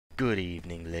Good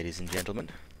evening, ladies and gentlemen.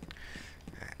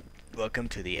 Welcome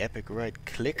to the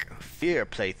EpicRightClick F.E.A.R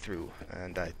playthrough.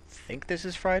 And I think this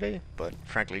is Friday, but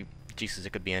frankly, Jesus,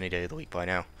 it could be any day of the week by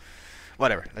now.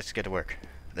 Whatever, let's just get to work.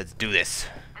 Let's do this.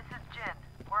 This is Jin.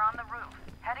 We're on the roof,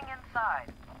 heading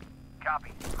inside.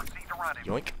 Copy. Proceed to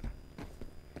rendezvous. Yoink.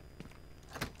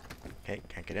 Okay,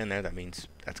 can't get in there. That means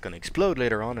that's going to explode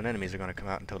later on, and enemies are going to come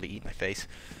out and totally eat my face.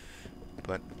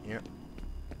 But, yeah.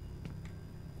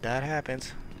 That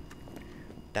happens.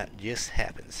 That just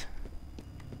happens.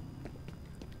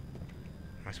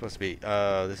 Am I supposed to be...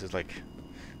 this is like...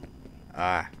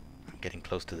 I'm getting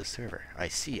close to the server. I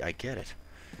see, I get it.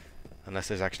 Unless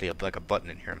there's actually like a button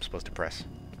in here I'm supposed to press.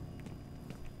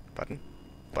 Button?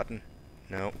 Button?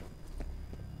 No.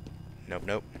 Nope,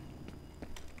 nope.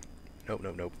 Nope,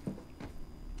 nope, nope.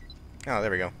 Oh, there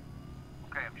we go.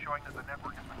 Okay, I'm showing that the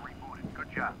network has been rebooted.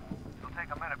 Good job. It'll take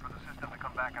a minute for the system to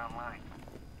come back online.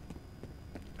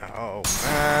 Oh.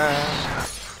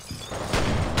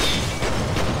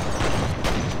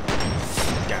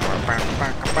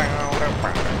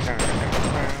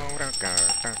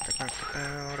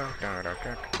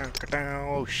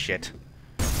 Oh shit.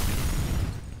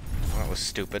 That was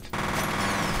stupid.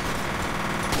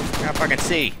 Can't fucking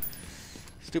see.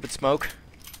 Stupid smoke.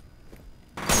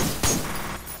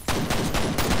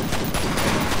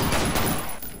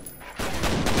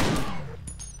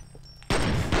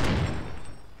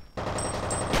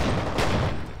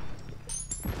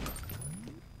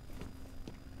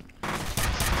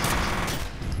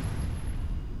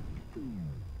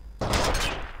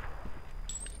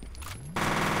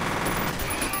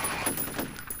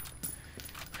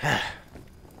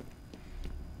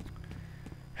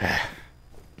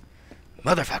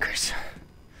 Motherfuckers.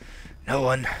 No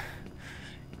one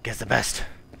gets the best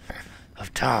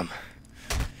of Tom.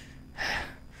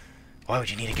 Why would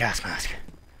you need a gas mask?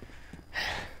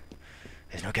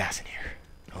 There's no gas in here.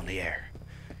 Only air.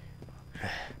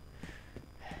 That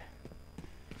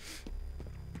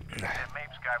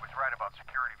Mapes guy was right about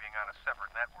security being on a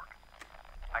separate network.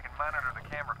 I can monitor the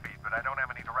camera feed, but I don't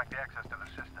have any direct access to the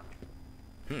system.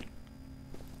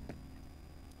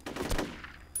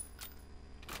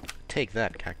 Take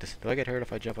that, cactus. Do I get hurt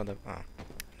if I jump on the... Oh.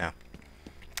 No.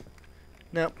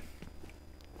 Nope.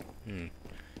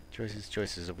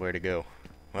 Choices of where to go.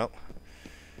 Well.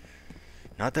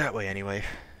 Not that way, anyway.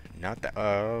 Not that...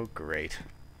 Oh, great.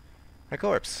 My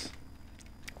corpse.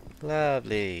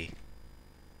 Lovely.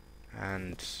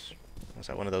 And... Was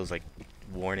that one of those, like,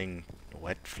 warning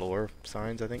wet floor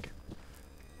signs, I think?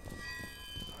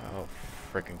 Oh,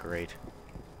 frickin' great.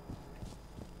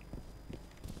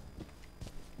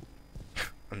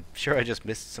 I'm sure I just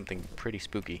missed something pretty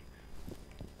spooky.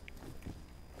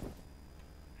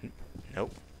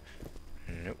 Nope.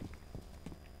 Nope.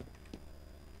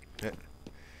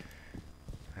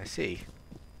 I see.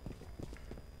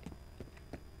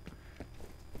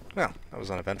 Well, that was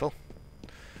uneventful.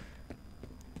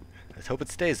 Let's hope it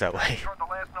stays that way. Toward the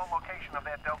last known location of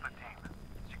that Delta team.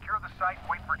 Secure the site and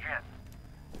wait for Jen.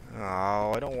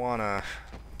 Oh, I don't wanna...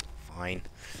 Fine.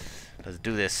 Let's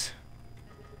do this.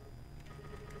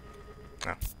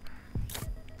 Oh.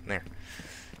 There.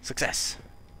 Success.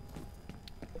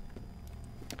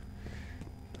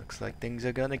 Looks like things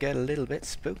are gonna get a little bit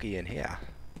spooky in here.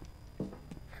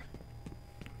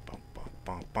 Bum, bum,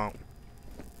 bum, bum.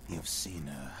 You've seen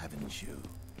her, haven't you?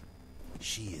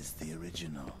 She is the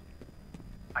original.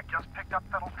 I just picked up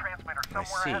Fettel's transmitter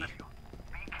somewhere ahead of you.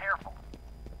 Be careful.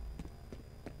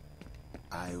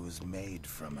 I was made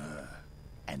from her,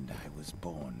 and I was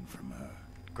born from her.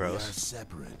 Gross. We are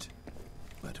separate,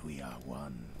 but we are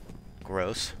one.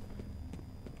 Gross.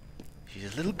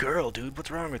 She's a little girl, dude.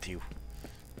 What's wrong with you?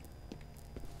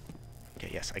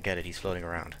 Okay, yes, I get it. He's floating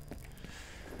around.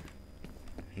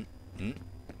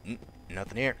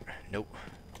 Nothing here. Nope.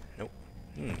 Nope.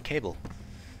 Cable.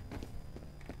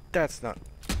 That's not...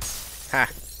 Ha!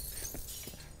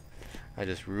 I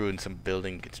just ruined some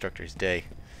building constructor's day.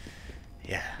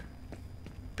 Yeah.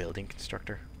 Building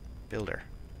constructor? Builder.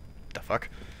 The fuck?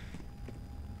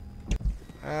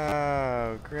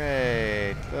 Oh,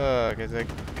 great. Look, it's a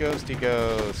ghosty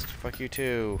ghost. Fuck you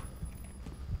too.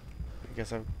 I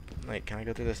guess I'm... Wait, can I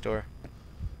go through this door?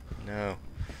 No.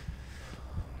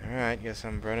 Alright, guess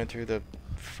I'm running through the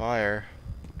fire.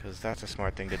 Because that's a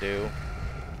smart thing to do.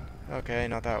 Okay,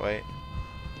 not that way.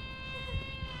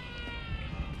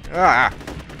 Ah!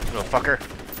 Little fucker.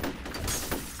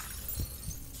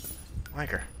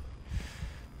 Wanker.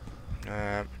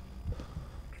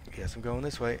 Guess I'm going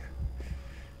this way.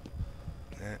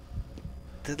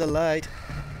 To the light.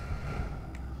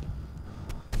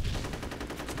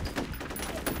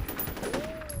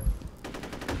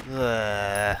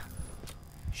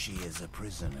 She is a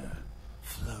prisoner,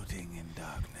 floating in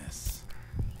darkness,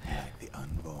 like the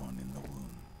unborn in the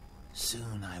womb.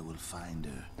 Soon I will find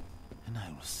her, and I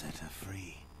will set her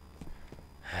free.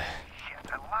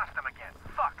 Shit, I lost him again.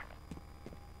 Fuck.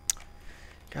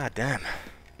 God damn.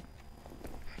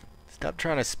 Stop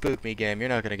trying to spook me, game. You're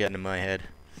not gonna get into my head.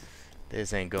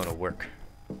 This ain't gonna work.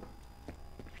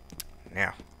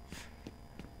 Now.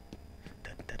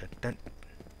 Dun, dun, dun, dun.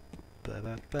 Ba,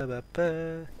 ba, ba, ba,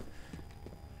 ba.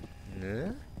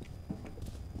 Nah.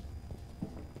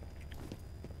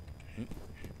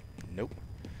 Nope.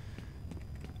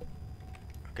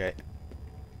 Okay.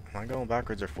 Am I going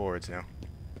backwards or forwards now?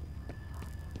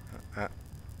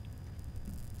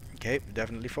 Okay,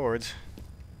 definitely forwards.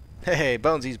 Hey,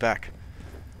 Bonesy's back.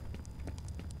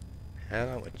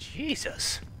 Hello,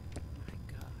 Jesus. My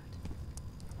God.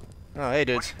 Oh, hey, What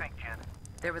do dudes. you think, Jen?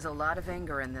 There was a lot of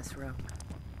anger in this room.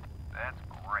 That's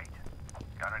great.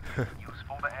 Got anything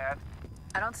useful to add?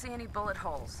 I don't see any bullet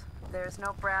holes. There's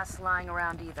no brass lying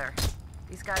around either.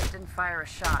 These guys didn't fire a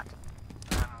shot.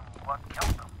 Then what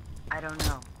killed them? I don't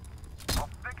know. I'll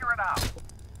figure it out.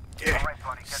 Yeah. All right,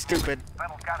 buddy. Get Stupid moving.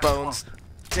 Battle's gotta Bones. go.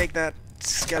 Take that, I'm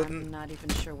skeleton. not even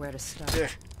sure where to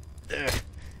start.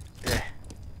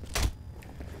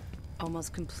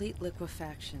 Almost complete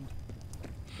liquefaction.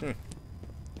 Hmm.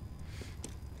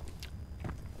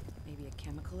 Maybe a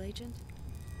chemical agent?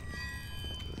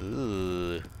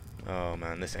 Ooh. Oh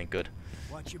man, this ain't good.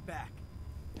 Watch your back.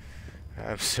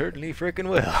 I'm certainly freaking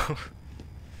will.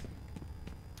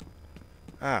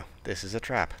 Ah, this is a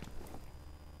trap.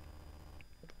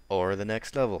 Or the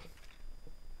next level.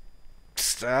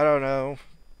 I don't know.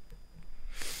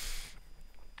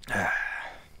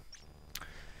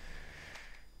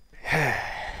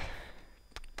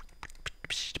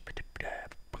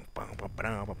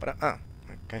 Ah,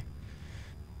 okay.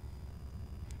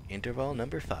 Interval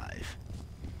number 5.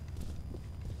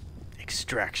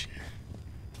 Extraction.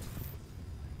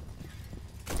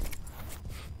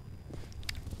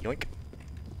 Yoink.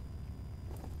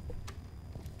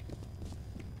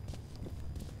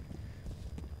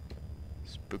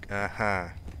 Spook.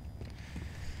 Aha.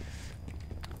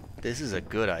 This is a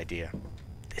good idea.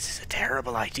 This is a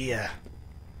terrible idea.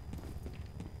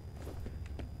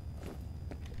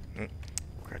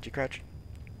 Crouchy crouch.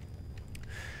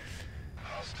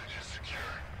 Hostage is secure.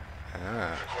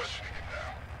 Ah. They're questioning him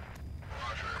now.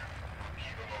 Roger.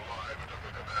 Keep him alive until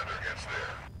the commander gets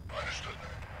there. Understood.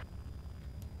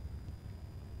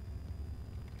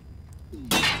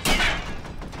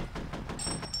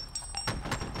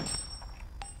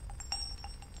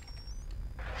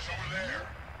 Who's over there?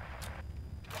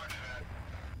 Roger that.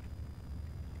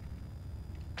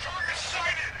 Target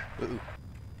sighted!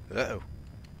 Uh-oh. Uh-oh.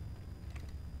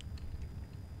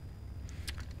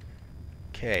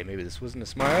 Okay, maybe this wasn't a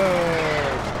smart...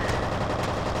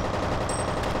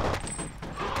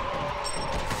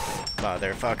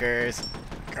 Motherfuckers.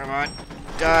 Come on.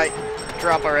 Die.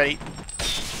 Drop already.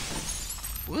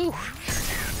 Woo.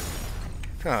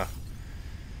 Huh.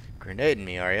 Grenading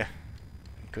me, are ya?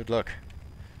 Good luck.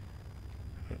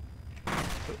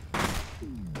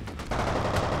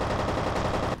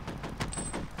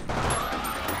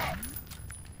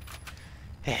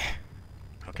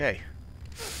 Okay.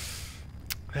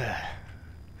 I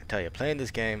tell you, playing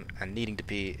this game and needing to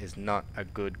pee is not a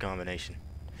good combination.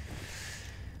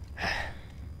 I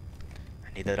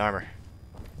need that armor.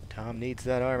 Tom needs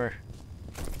that armor.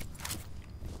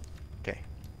 Okay.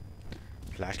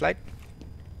 Flashlight.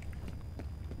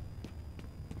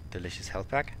 Delicious health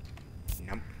pack.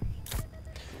 Num.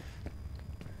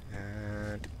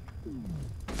 And...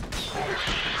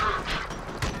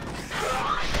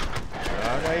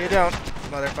 oh, no you don't,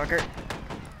 motherfucker.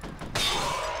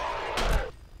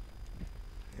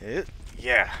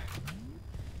 Yeah.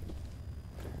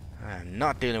 I'm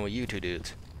not dealing with you two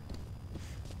dudes.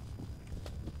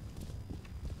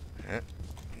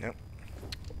 Nope.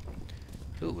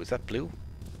 Ooh, is that blue?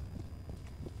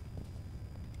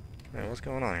 Man, what's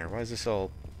going on here? Why is this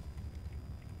all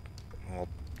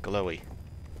glowy?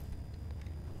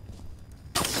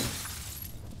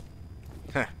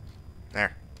 Huh.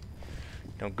 There.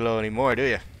 Don't glow anymore, do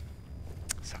you?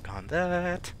 Suck on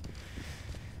that.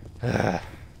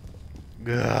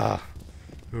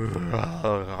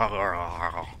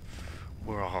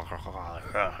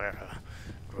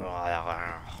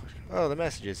 Oh, the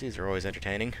messages. These are always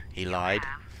entertaining. He lied.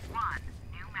 Have one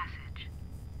new message.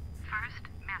 First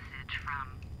message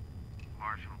from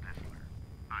Marshal Disler.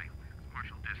 Hi,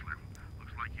 Marshal Disler.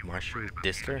 Looks like you Marshal were right about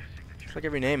Disler? the It's like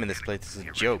every name in this place is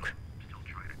a joke. Still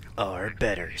trying to do Our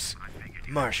betters.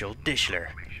 Marshal Dishler.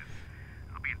 information.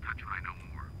 I'll be in touch when I know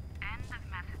more.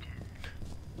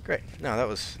 Great. No, that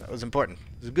was important.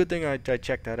 It's a good thing I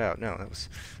checked that out. No,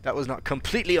 that was not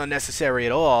completely unnecessary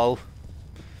at all.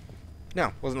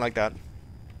 No, wasn't like that.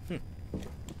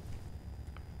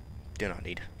 Do not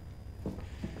need.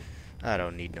 I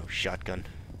don't need no shotgun.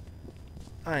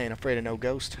 I ain't afraid of no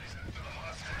ghost.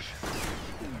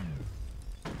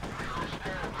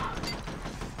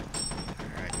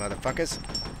 Alright, motherfuckers.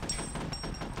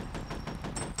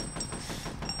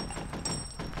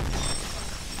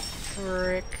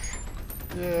 Frick.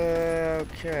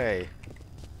 Okay.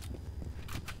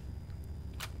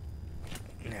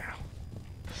 Now.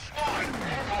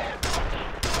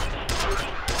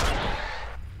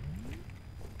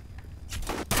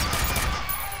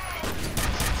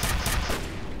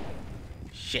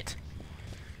 Shit.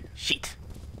 Shit.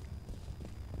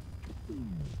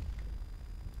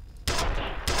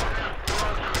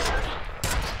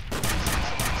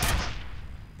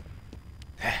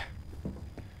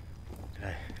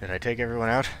 Did I take everyone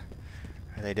out?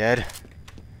 Are they dead?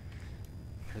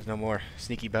 There's no more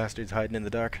sneaky bastards hiding in the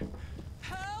dark.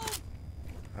 Help!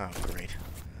 Oh, great.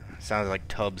 Sounds like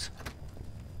Tubbs.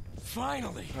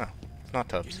 Finally! Oh, it's not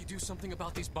Tubbs. Can you do something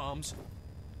about these bombs?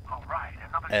 All right,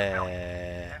 another civilian.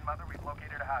 And Mother, we've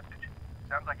located a hostage.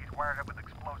 Sounds like he's wired up with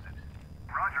explosives.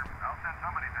 Roger, I'll send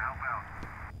somebody to help out.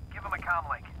 Give him a comm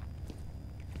link.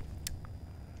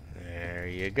 There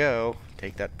you go.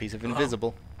 Take that piece of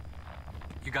invisible.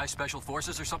 You guys special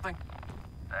forces or something?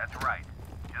 That's right.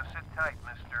 Just sit tight,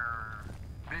 Mr.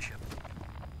 Bishop.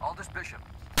 Aldous Bishop.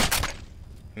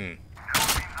 Team's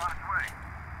on its way.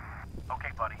 Okay,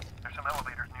 buddy. There's some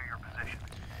elevators near your position.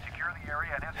 Secure the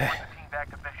area and escort the team back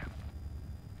to Bishop.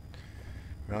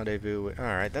 Rendezvous with...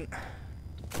 Alright then.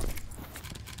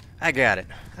 I got it.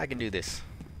 I can do this.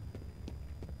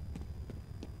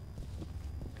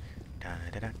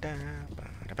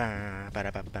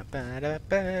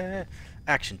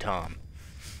 Action Tom.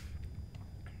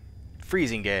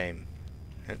 Freezing game.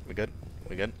 We good?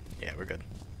 We good? Yeah, we're good.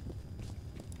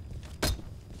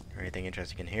 Anything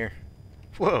interesting in here?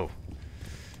 Whoa!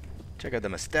 Check out the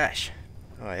mustache.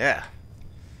 Oh yeah.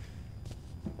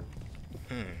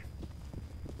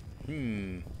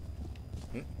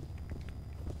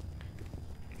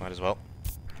 Might as well.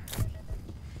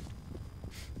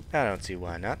 I don't see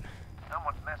why not.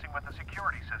 Someone's messing with the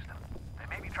security system. They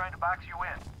may be trying to box you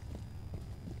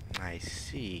in. I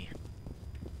see.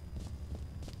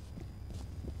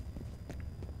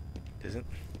 Isn't?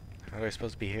 How am I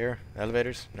supposed to be here?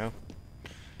 Elevators? No.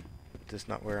 This is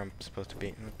not where I'm supposed to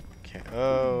be. Okay.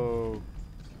 Oh.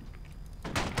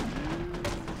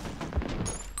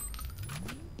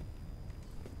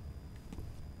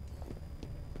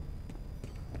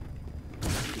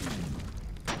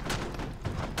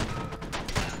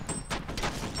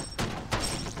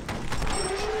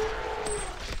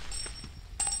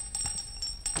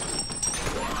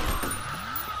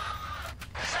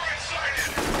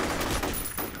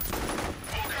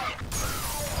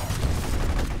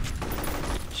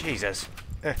 Jesus.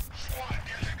 Oh,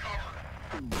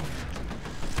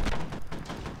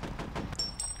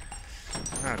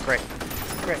 great.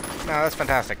 Great. No, that's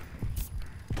fantastic.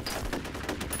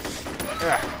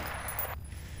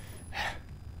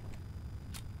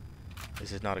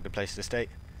 This is not a good place to stay.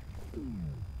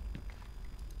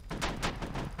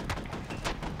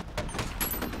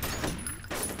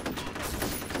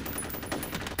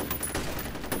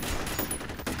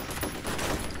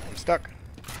 I'm stuck.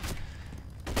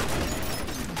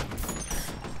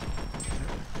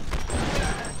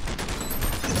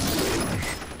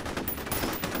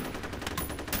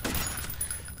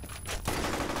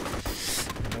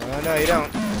 No, you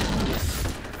don't.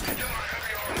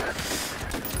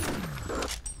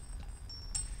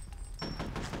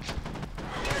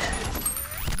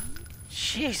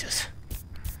 Jesus.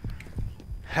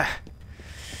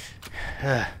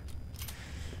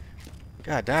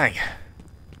 God dang.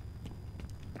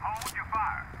 Hold your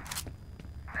fire.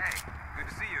 Hey, good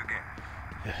to see you again.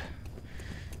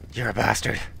 You're a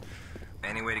bastard.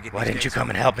 Any way to get Why these didn't you gates come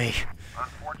and help me?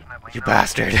 Unfortunately, You no.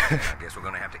 bastard. I guess we're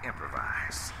gonna have to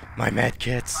improvise. My med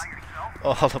kits. By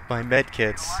yourself? All of my med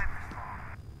kits. Alive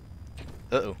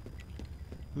this long.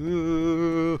 Uh-oh.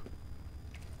 Ooh.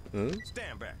 Huh?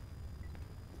 Stand back.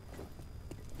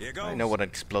 Here goes. I know what an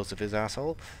explosive is,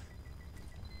 asshole.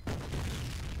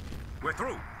 We're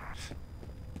through.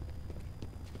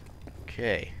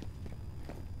 Okay.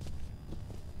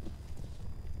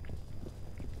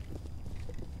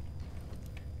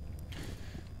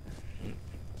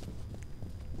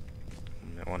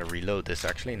 I want to reload this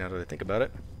actually, now that I think about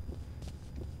it.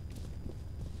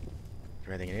 Is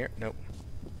there anything in here? Nope.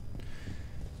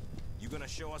 You gonna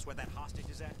show us where that hostage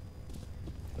is at?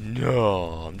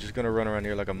 No, I'm just gonna run around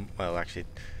here like I'm... Well, actually,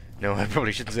 no, I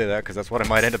probably shouldn't say that, because that's what I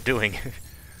might end up doing.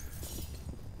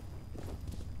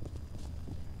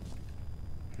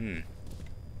 You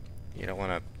don't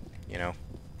wanna, you know...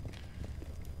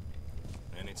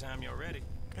 Anytime you're ready.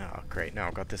 Oh, great, now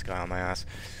I've got this guy on my ass.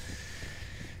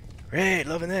 Great,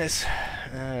 loving this.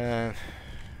 Now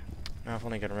I've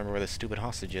only got to remember where the stupid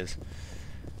hostage is.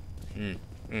 Man,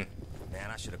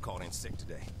 I should have called in sick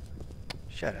today.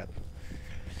 Shut up.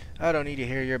 I don't need to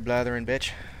hear your blathering,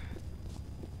 bitch.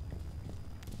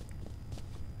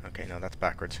 Okay, no, that's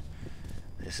backwards.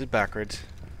 This is backwards.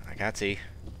 I can't see.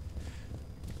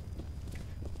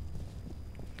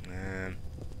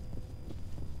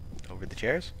 Over the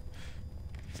chairs?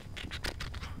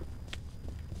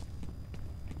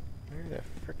 Where the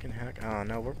frickin' heck? Oh,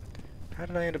 no, we're... How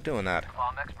did I end up doing that?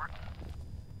 Bomb expert?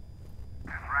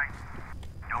 That's right.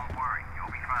 Don't worry,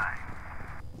 you'll be fine.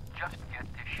 Just get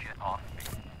this shit off me.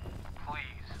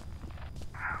 Please.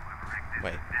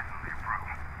 Wait.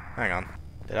 Hang on.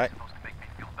 Did I? Supposed to make me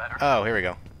feel better. Oh, here we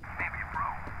go. Maybe a pro,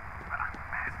 but I'm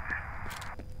mad.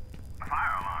 The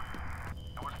fire alarm.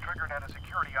 It was triggered at a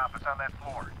security office on that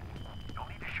floor. You'll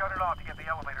need to shut it off to get the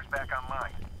elevators back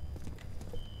online.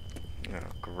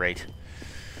 Oh, great.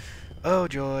 Oh,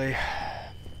 joy.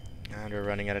 And we're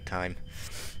running out of time.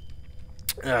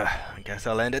 I guess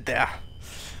I'll end it there.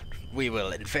 We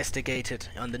will investigate it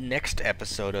on the next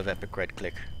episode of Epic Right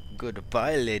Click.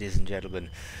 Goodbye, ladies and gentlemen.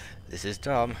 This is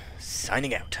Tom,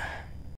 signing out.